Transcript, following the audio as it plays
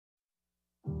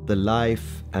the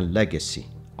life and legacy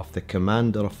of the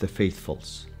commander of the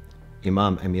faithfuls,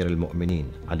 Imam Amir al-Mu'mineen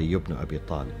Ali ibn Abi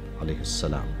Talib alayhi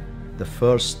salam, the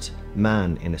first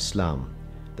man in Islam,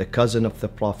 the cousin of the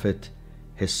Prophet,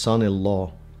 his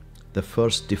son-in-law, the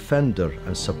first defender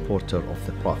and supporter of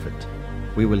the Prophet.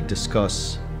 We will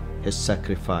discuss his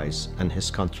sacrifice and his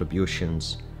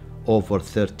contributions over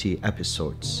 30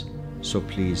 episodes. So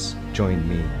please join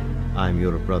me. I'm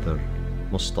your brother,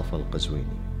 Moustafa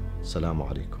Qazwini.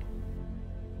 Assalamu alaikum.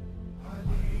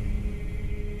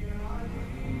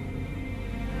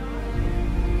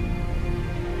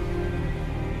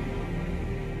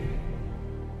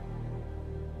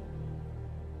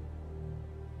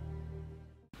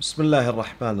 Bismillah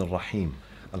ar-Rahman ar-Rahim.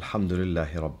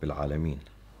 Alhamdulillahi Rabbil Alameen.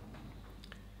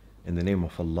 In the name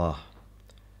of Allah,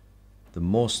 the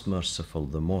most merciful,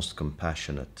 the most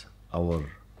compassionate, our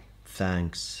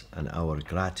thanks and our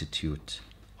gratitude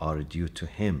are due to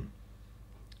Him.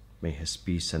 May His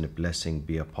peace and blessing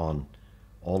be upon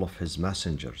all of His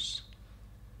messengers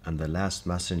and the last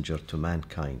messenger to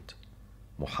mankind,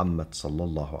 Muhammad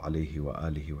sallallahu alayhi wa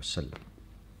alihi wa sallam.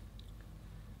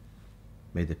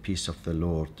 May the peace of the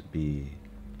Lord be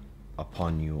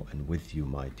upon you and with you,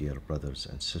 my dear brothers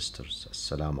and sisters.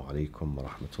 Assalamu alaikum wa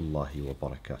rahmatullahi wa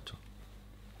barakatuh.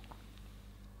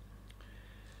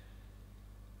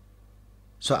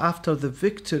 So after the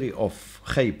victory of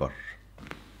Khaybar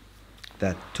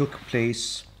that took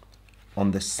place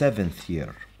on the 7th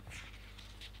year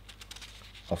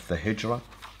of the Hijrah,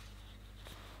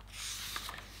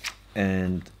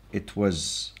 and it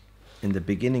was in the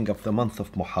beginning of the month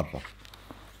of Muharram,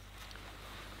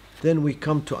 then we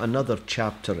come to another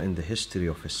chapter in the history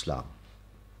of Islam.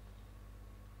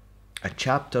 A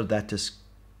chapter that is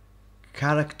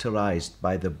characterized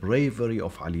by the bravery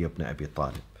of Ali ibn Abi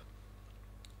Talib,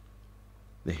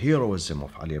 the heroism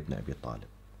of Ali ibn Abi Talib,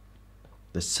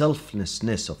 the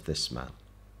selflessness of this man.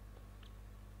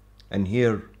 And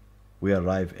here we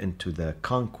arrive into the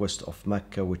conquest of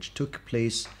Makkah, which took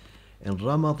place in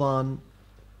Ramadan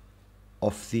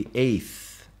of the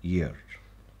 8th year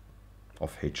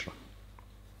of Hijrah.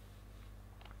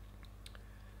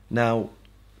 Now,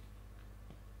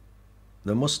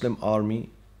 the Muslim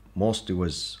army mostly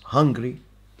was hungry,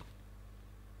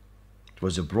 it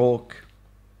was broke,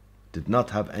 did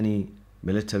not have any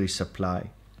military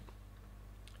supply.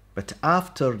 But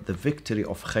after the victory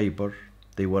of Khaybar,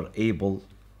 they were able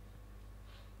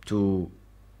to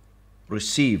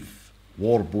receive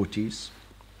war booties,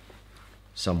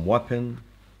 some weapon,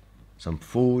 some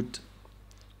food,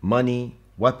 money,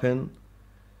 weapon.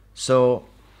 So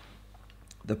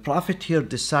the Prophet here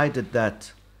decided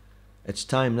that it's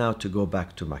time now to go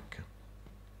back to Mecca.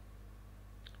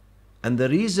 And the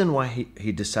reason why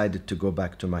he decided to go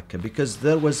back to Mecca, because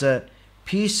there was a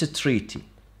peace treaty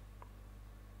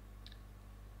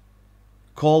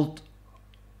called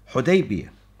Hudaybiyah,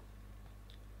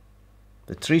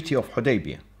 the Treaty of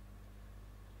Hudaybiyah,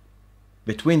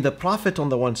 between the Prophet on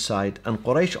the one side and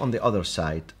Quraysh on the other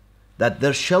side, that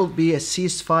there shall be a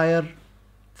ceasefire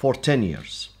for 10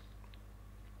 years.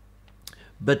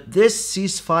 But this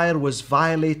ceasefire was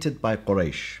violated by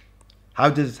Quraysh. How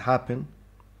did it happen?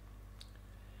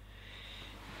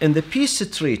 In the peace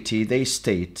treaty, they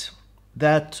state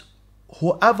that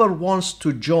whoever wants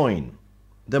to join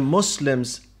the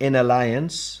Muslims in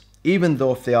alliance, even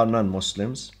though if they are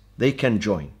non-Muslims, they can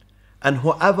join. And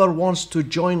whoever wants to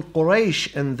join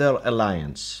Quraysh in their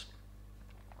alliance,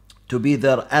 to be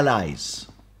their allies,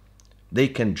 they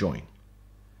can join.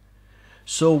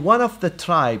 So one of the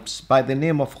tribes by the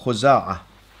name of Khuza'ah,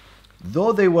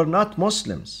 though they were not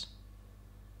Muslims,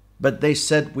 but they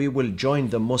said, we will join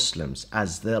the Muslims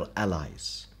as their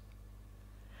allies.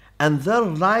 And their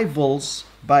rivals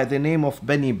by the name of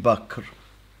Bani Bakr,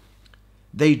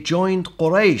 they joined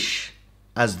Quraysh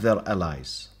as their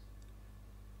allies.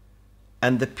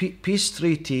 And the peace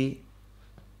treaty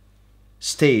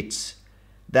states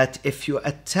that if you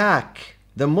attack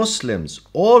the Muslims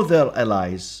or their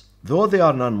allies, though they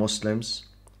are non-Muslims,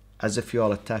 as if you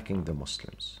are attacking the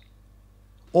Muslims.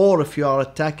 Or if you are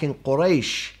attacking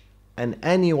Quraysh and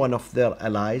any one of their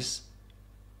allies,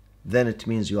 then it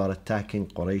means you are attacking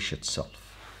Quraysh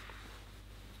itself.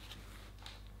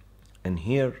 And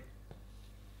here,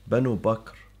 Banu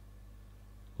Bakr,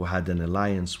 who had an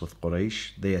alliance with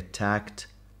Quraysh, they attacked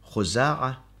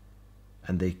Khuza'ah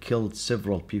and they killed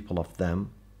several people of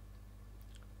them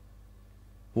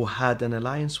who had an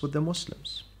alliance with the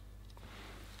Muslims.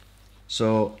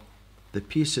 So the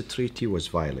peace treaty was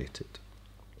violated.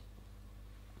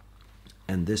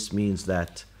 And this means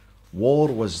that war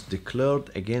was declared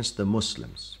against the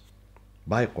Muslims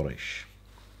by Quraysh.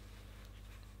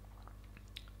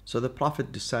 So the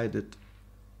Prophet decided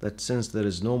that since there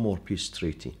is no more peace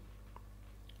treaty,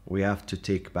 we have to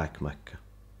take back Mecca.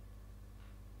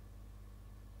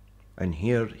 And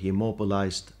here he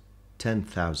mobilized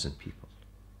 10,000 people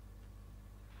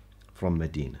from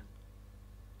Medina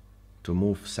to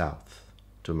move south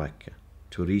to Mecca,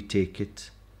 to retake it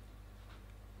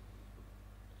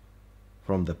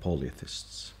from the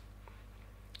polytheists.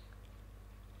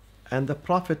 And the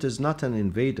Prophet is not an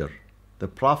invader. The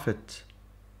Prophet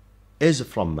is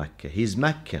from Mecca. He's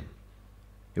Meccan.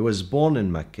 He was born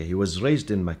in Mecca. He was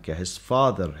raised in Mecca. His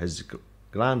father, his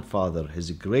grandfather, his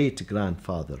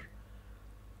great-grandfather,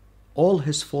 all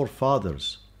his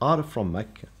forefathers are from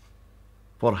Mecca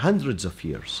for hundreds of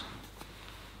years.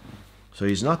 So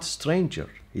he's not a stranger.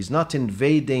 He's not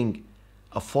invading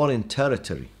a foreign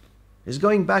territory. He's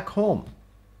going back home.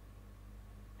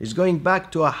 He's going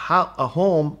back to a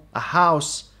home, a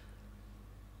house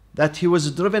that he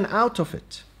was driven out of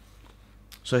it.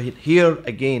 So here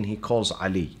again he calls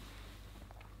Ali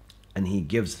and he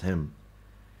gives him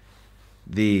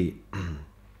the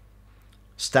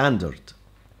standard,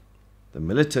 the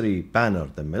military banner,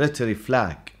 the military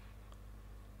flag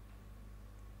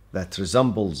that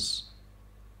resembles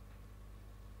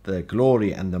the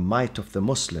glory and the might of the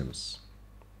Muslims.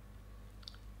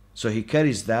 So he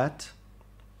carries that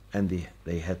and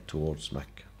they head towards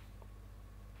Mecca.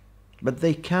 But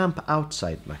they camp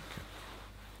outside Mecca.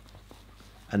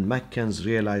 And Meccans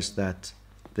realize that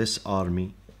this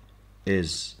army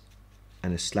is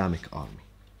an Islamic army.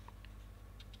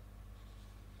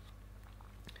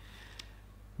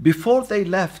 Before they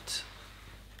left,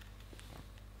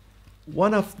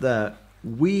 one of the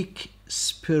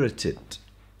weak-spirited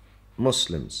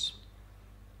Muslims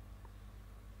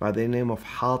by the name of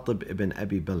Hatib ibn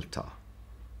Abi Balta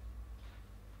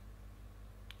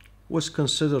was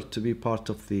considered to be part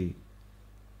of the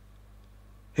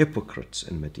hypocrites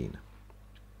in Medina.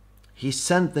 He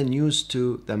sent the news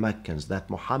to the Meccans that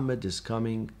Muhammad is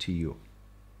coming to you.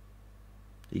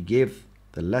 He gave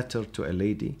the letter to a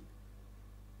lady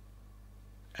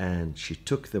and she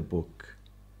took the book.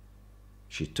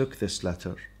 She took this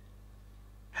letter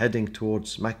heading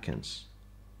towards Meccans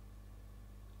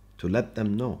to let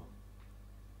them know.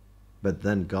 But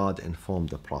then God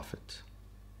informed the Prophet.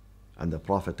 And the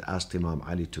Prophet asked Imam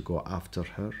Ali to go after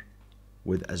her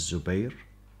with Az-Zubayr.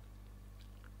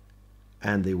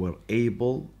 And they were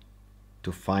able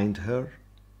to find her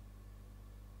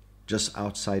just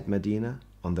outside Medina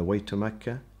on the way to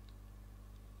Mecca.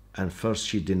 And first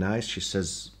she denies, she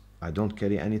says, I don't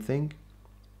carry anything.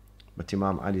 But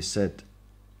Imam Ali said,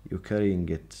 you're carrying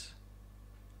it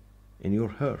in your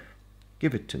hair.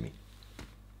 Give it to me.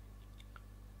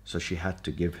 So she had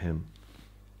to give him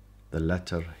the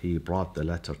letter. He brought the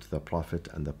letter to the Prophet,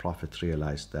 and the Prophet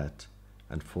realized that,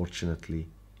 unfortunately,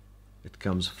 it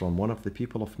comes from one of the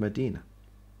people of Medina,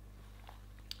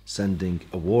 sending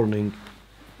a warning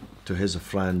to his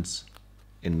friends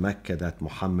in Mecca that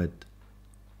Muhammad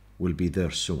will be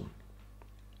there soon.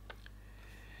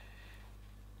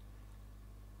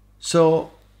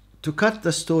 So, to cut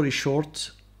the story short,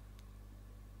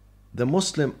 the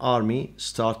Muslim army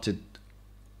started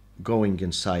going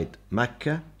inside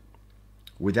Mecca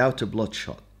without a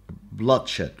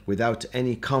bloodshed, without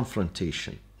any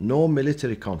confrontation, no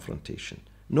military confrontation.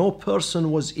 No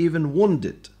person was even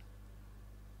wounded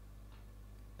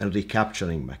in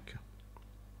recapturing Mecca.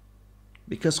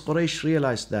 Because Quraysh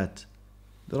realized that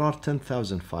there are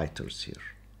 10,000 fighters here.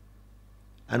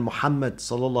 And Muhammad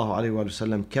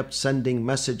ﷺ kept sending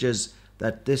messages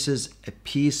that this is a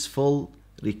peaceful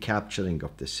recapturing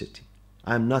of the city.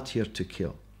 I'm not here to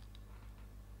kill.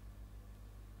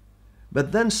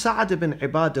 But then Sa'ad ibn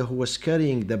Ibadah, who was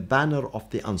carrying the banner of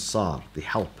the Ansar, the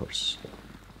helpers,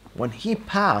 when he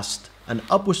passed and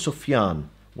Abu Sufyan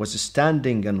was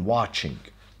standing and watching.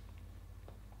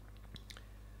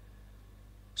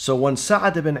 So when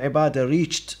Sa'ad ibn Ibadah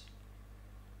reached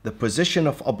the position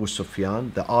of Abu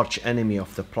Sufyan, the arch enemy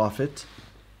of the Prophet,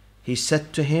 he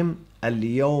said to him,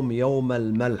 Al-yawm yawm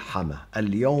al-malhama,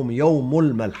 Al-yawm yawm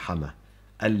al-malhama,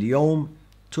 Al-yawm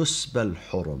tusbal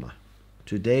huruma.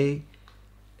 Today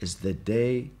is the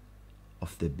day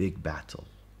of the big battle.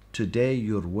 Today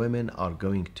your women are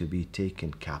going to be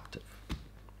taken captive.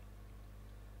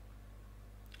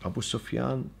 Abu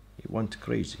Sufyan, he went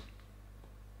crazy.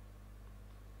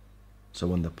 So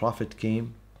when the Prophet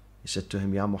came, he said to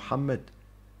him, Ya Muhammad,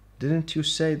 didn't you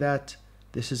say that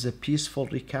this is a peaceful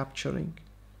recapturing?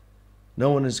 No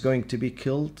one is going to be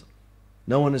killed?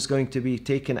 No one is going to be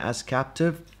taken as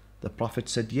captive? The Prophet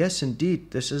said, yes, indeed,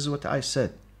 this is what I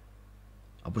said.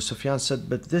 Abu Sufyan said,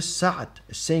 but this Sa'ad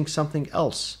is saying something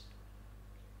else.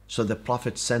 So the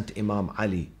Prophet sent Imam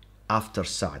Ali after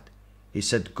Sa'd. He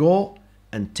said, go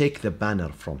and take the banner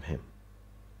from him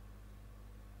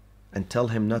and tell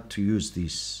him not to use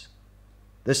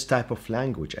this type of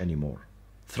language anymore,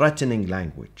 threatening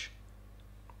language.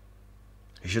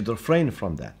 He should refrain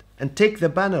from that and take the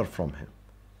banner from him.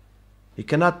 He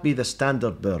cannot be the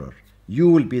standard bearer. You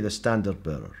will be the standard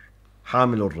bearer.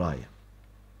 Hamilur Raya.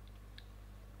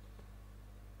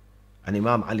 And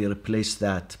Imam Ali replaced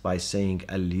that by saying,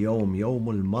 Al-Yawm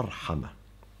Yawmul Marhama.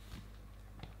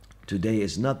 Today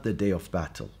is not the day of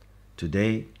battle.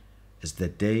 Today is the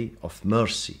day of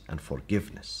mercy and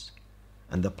forgiveness.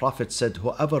 And the Prophet said,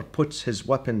 whoever puts his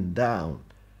weapon down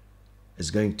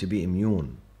is going to be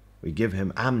immune. We give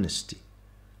him amnesty.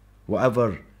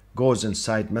 Whoever goes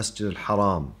inside Masjid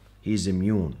al-Haram, he is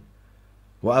immune.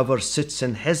 Whoever sits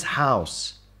in his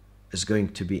house is going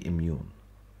to be immune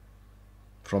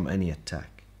from any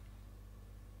attack.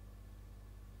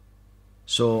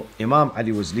 So Imam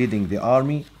Ali was leading the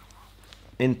army,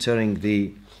 entering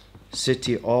the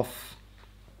city of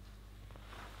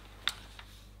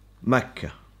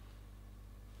Mecca.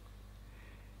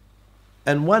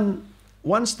 And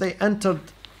once they entered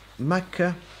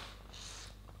Mecca,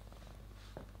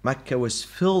 Mecca was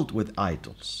filled with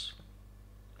idols.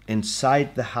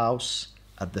 Inside the house,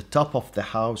 at the top of the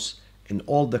house, in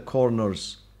all the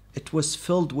corners, it was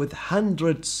filled with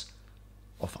hundreds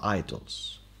of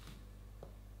idols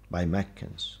by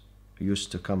Meccans who used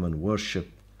to come and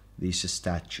worship these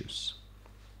statues.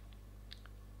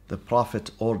 The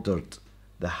Prophet ordered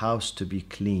the house to be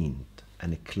cleaned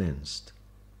and cleansed,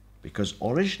 because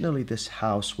originally this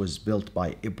house was built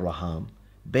by Abraham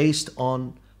based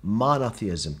on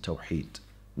monotheism, Tawheed,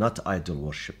 not idol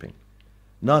worshipping,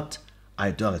 not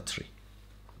idolatry.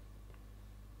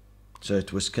 So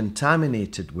it was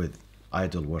contaminated with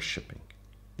idol worshipping.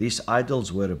 These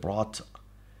idols were brought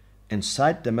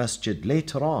inside the masjid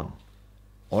later on.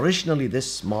 Originally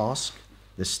this mosque,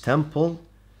 this temple,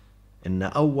 إن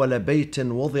أول بيت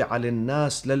وضع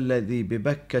للناس للذي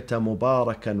ببكة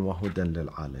مباركا وهدى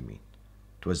للعالمين.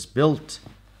 It was built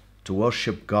to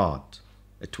worship God.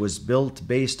 It was built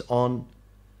based on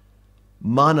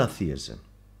monotheism,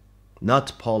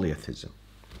 not polytheism.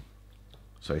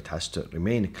 So it has to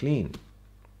remain clean.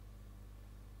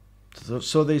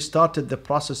 So they started the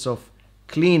process of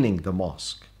cleaning the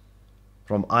mosque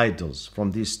from idols,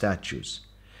 from these statues.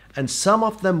 And some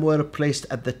of them were placed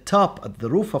at the top, at the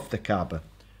roof of the Kaaba.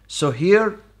 So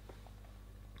here,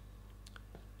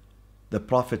 the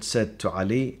Prophet said to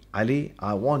Ali, Ali,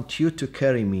 I want you to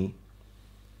carry me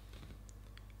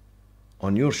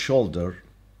on your shoulder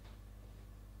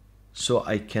so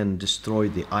I can destroy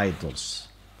the idols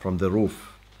from the roof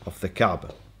of the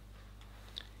Kaaba.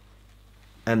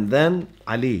 And then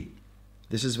Ali,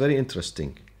 this is very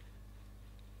interesting.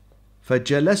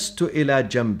 فجلست إلى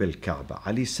جنب الكعبة.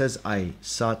 Ali says, I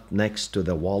sat next to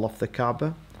the wall of the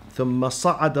Kaaba. ثم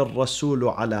صعد الرسول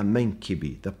على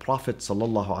منكبي. The Prophet صلى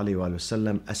الله عليه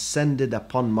وسلم ascended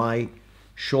upon my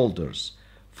shoulders.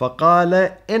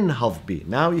 فقال انهض بي.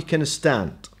 Now you can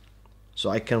stand, so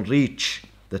I can reach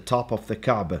the top of the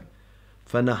Kaaba.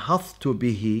 فنهضت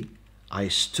به. I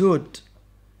stood.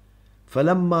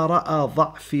 فلما رأى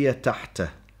ضعفي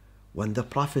تحته. When the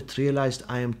Prophet realized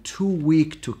I am too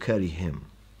weak to carry him.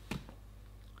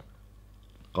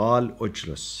 قال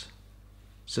اجلس.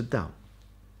 Sit down.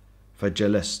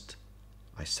 فجلست.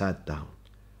 I sat down.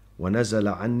 ونزل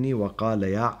عني وقال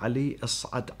يا علي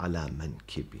اصعد على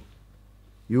منكبي.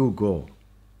 You go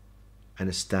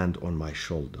and stand on my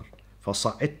shoulder.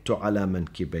 فصعدت على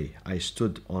منكبيه. I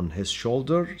stood on his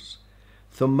shoulders.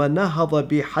 ثم نهض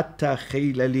بي حتى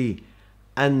خيل لي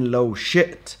أن لو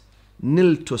شئت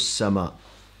نلت السماء.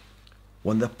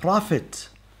 When the Prophet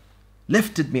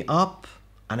lifted me up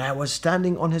and I was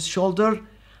standing on his shoulder,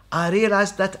 I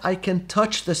realized that I can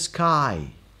touch the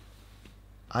sky.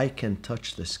 I can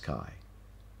touch the sky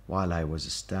while I was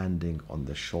standing on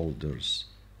the shoulders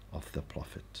of the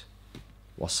Prophet.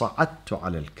 وصعدت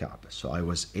على الكعبة. So I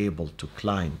was able to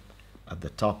climb at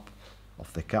the top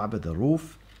of the Kaaba, the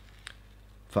roof.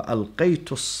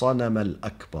 فألقيت الصنم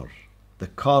الأكبر. The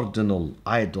cardinal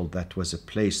idol that was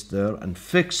placed there and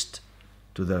fixed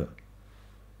to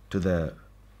the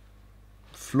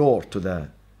floor, to the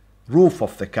roof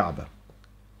of the Kaaba.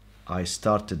 I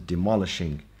started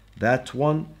demolishing that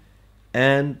one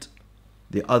and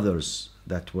the others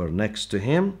that were next to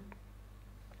him.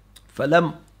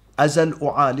 فلم أزل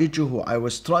أعالجه. I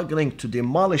was struggling to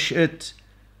demolish it.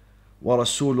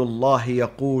 ورسول الله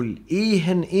يقول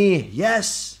إيه.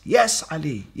 Yes, yes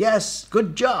Ali, yes,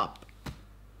 good job.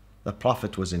 The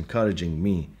Prophet was encouraging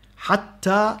me.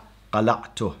 حتى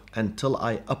قلعته, until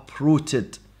I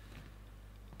uprooted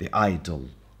the idol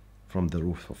from the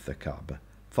roof of the Kaaba.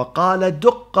 فقال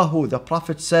دقه, the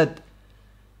Prophet said,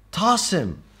 toss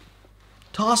him,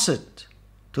 toss it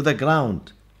to the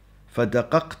ground.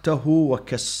 فدققته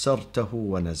وكسرته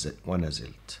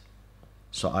ونزلت.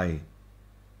 So I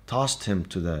tossed him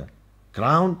to the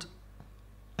ground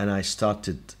and I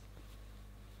started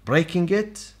breaking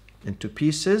it into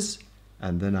pieces,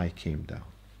 and then I came down.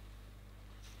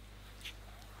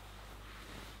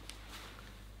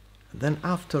 Then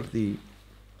after the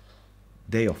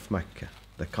day of Mecca,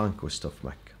 the conquest of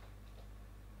Mecca,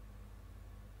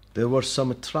 there were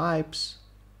some tribes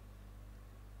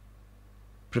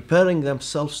preparing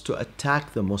themselves to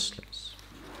attack the Muslims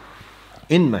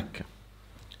in Mecca.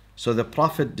 So the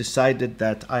Prophet decided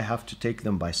that I have to take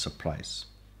them by surprise.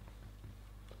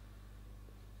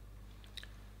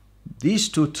 These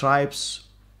two tribes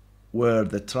were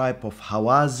the tribe of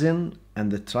Hawazin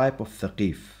and the tribe of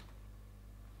Thaqif.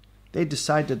 They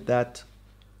decided that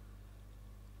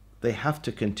they have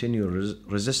to continue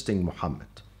resisting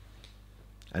Muhammad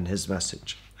and his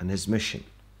message and his mission,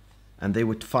 and they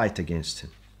would fight against him.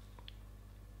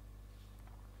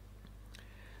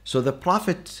 So the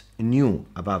Prophet knew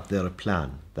about their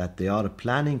plan, that they are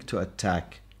planning to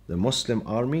attack the Muslim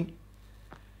army,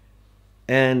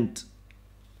 and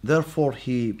therefore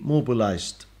he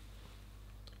mobilized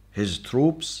his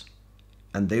troops,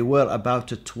 and they were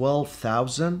about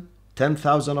 12,000,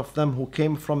 10,000 of them who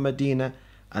came from Medina,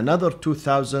 another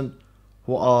 2,000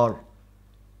 who are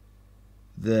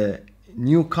the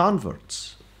new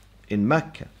converts in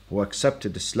Mecca who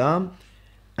accepted Islam,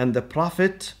 and the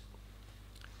Prophet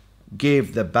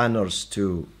gave the banners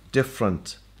to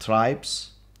different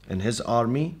tribes in his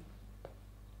army,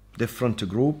 different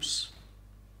groups.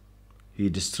 He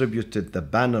distributed the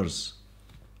banners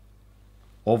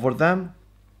over them,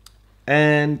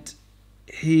 and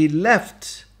he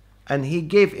left and he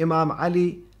gave Imam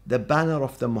Ali the banner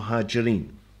of the Muhajirin.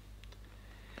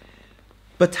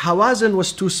 But Hawazin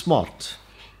was too smart,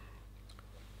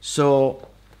 so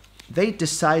they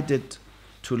decided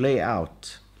to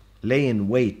lay in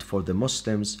wait for the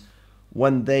Muslims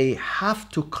when they have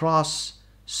to cross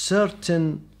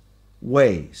certain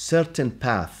way, certain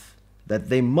path, that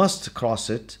they must cross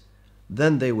it,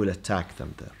 then they will attack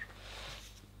them there.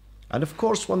 And of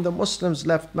course, when the Muslims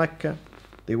left Mecca,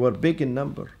 they were big in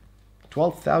number,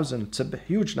 12,000, it's a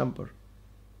huge number.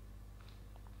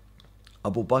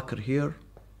 Abu Bakr here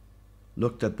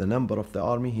looked at the number of the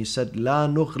army, he said, لا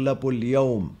نغلب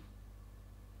اليوم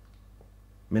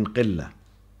من قلة.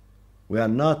 We are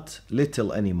not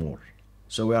little anymore,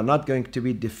 so we are not going to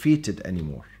be defeated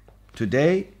anymore.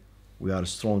 Today, we are a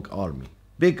strong army,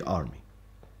 big army.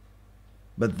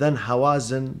 But then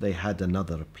Hawazin, they had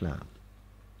another plan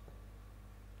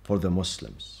for the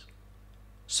Muslims.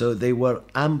 So they were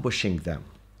ambushing them.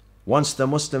 Once the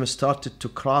Muslims started to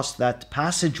cross that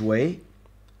passageway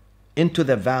into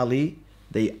the valley,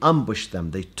 they ambushed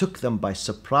them. They took them by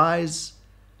surprise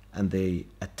and they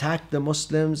attacked the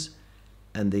Muslims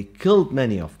and they killed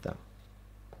many of them.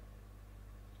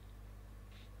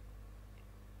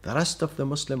 The rest of the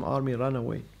Muslim army ran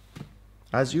away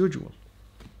as usual.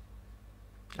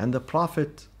 And the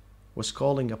Prophet was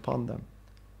calling upon them.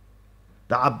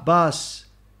 The Abbas,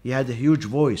 he had a huge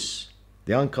voice,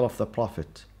 the uncle of the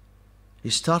Prophet. He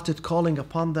started calling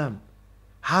upon them.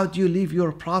 How do you leave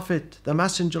your Prophet, the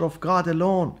Messenger of God,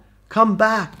 alone? Come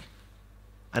back.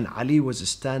 And Ali was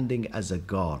standing as a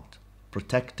guard,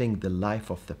 protecting the life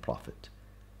of the Prophet.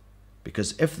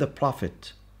 Because if the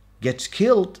Prophet gets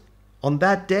killed on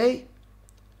that day,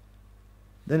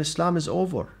 then Islam is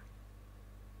over.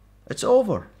 It's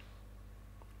over.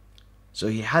 So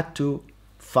he had to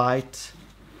fight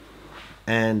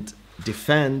and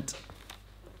defend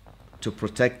to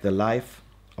protect the life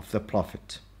of the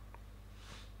Prophet.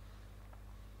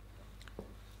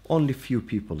 Only few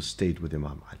people stayed with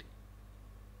Imam Ali.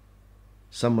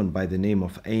 Someone by the name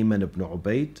of Ayman ibn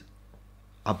Ubaid,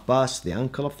 Abbas, the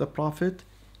uncle of the Prophet,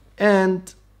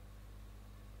 and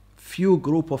few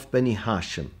group of Bani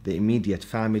Hashim, the immediate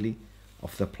family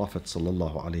of the Prophet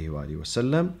sallallahu alaihi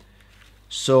wasallam.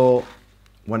 So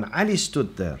when Ali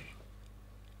stood there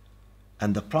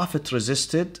and the Prophet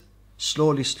resisted,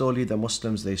 slowly the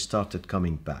Muslims, they started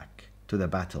coming back to the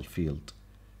battlefield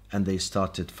and they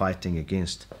started fighting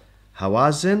against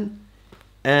Hawazin.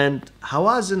 And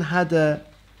Hawazin had a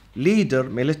leader,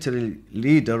 military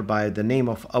leader by the name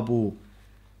of Abu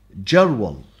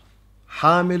Jarwal,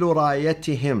 Hamilu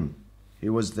Rayatihim. He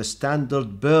was the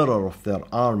standard bearer of their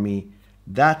army.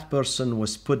 That person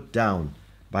was put down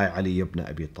by Ali ibn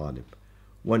Abi Talib.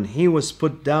 When he was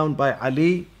put down by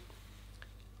Ali,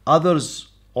 Others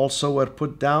also were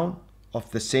put down of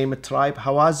the same tribe,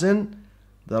 Hawazin.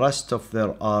 The rest of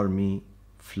their army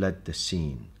fled the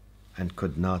scene and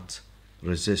could not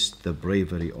resist the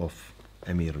bravery of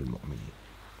Amir al-Mu'mineen.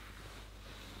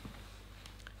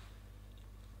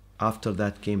 After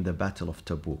that came the Battle of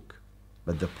Tabuk.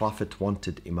 But the Prophet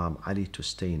wanted Imam Ali to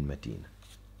stay in Medina.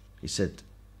 He said,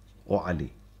 "O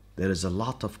Ali, there is a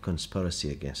lot of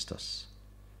conspiracy against us.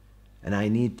 And I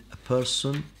need a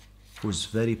person who's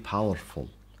very powerful,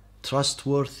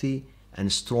 trustworthy,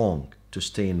 and strong to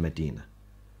stay in Medina.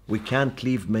 We can't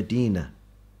leave Medina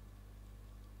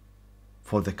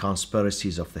for the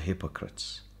conspiracies of the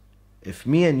hypocrites. If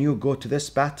me and you go to this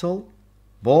battle,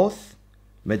 both,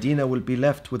 Medina will be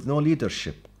left with no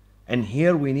leadership. And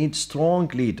here we need strong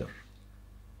leader.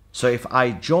 So if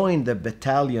I join the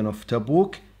battalion of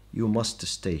Tabuk, you must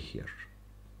stay here."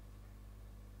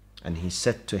 And he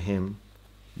said to him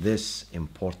this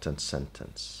important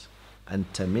sentence,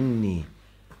 "Anta minni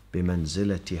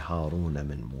bimanzilati Haruna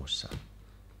min Musa."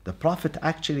 The Prophet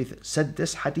actually said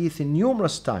this hadith in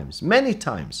numerous times, many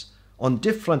times, on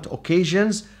different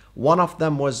occasions. One of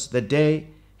them was the day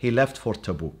he left for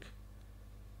Tabuk.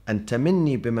 أنت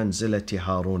مني بمنزلة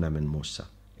هارون من موسى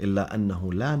إلا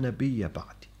أنه لا نبي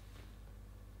بعدي.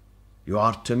 You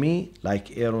are to me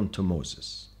like Aaron to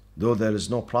Moses, though there is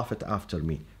no prophet after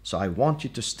me. So I want you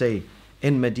to stay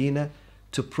in Medina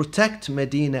to protect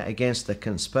Medina against the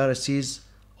conspiracies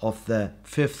of the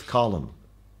fifth column,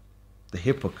 the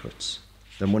hypocrites,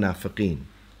 the munafiqeen.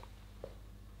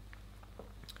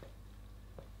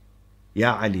 يا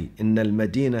علي إن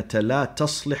المدينة لا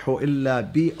تصلح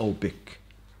إلا بي أو بك.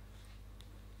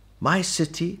 My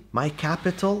city, my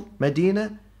capital,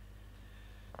 Medina,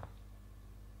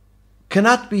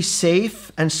 cannot be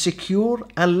safe and secure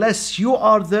unless you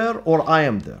are there or I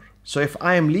am there. So if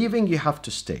I am leaving, you have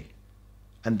to stay.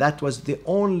 And that was the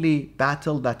only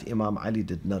battle that Imam Ali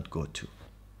did not go to.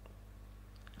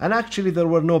 And actually there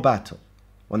were no battle.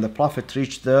 When the Prophet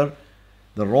reached there,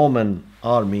 the Roman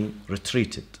army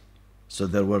retreated. So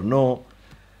there were no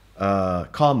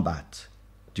combat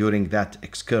during that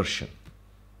excursion.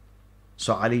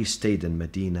 So Ali stayed in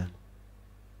Medina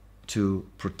to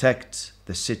protect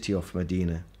the city of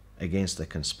Medina against the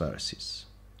conspiracies.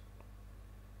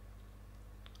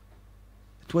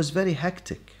 It was very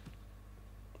hectic.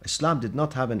 Islam did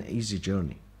not have an easy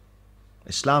journey.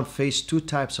 Islam faced two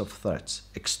types of threats: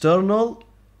 external,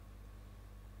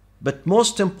 but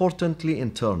most importantly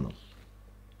internal.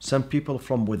 Some people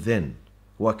from within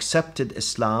who accepted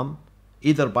Islam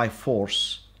either by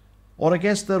force or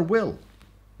against their will,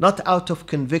 not out of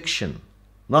conviction,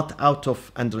 not out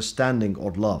of understanding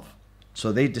or love.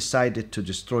 So they decided to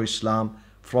destroy Islam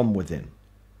from within.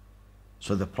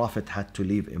 So the Prophet had to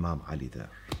leave Imam Ali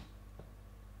there.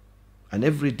 And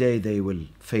every day they will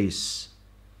face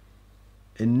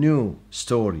a new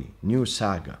story, new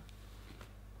saga,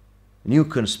 new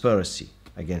conspiracy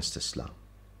against Islam.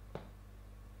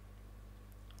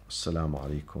 Assalamu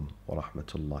alaikum wa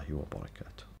rahmatullahi wa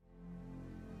barakatuh.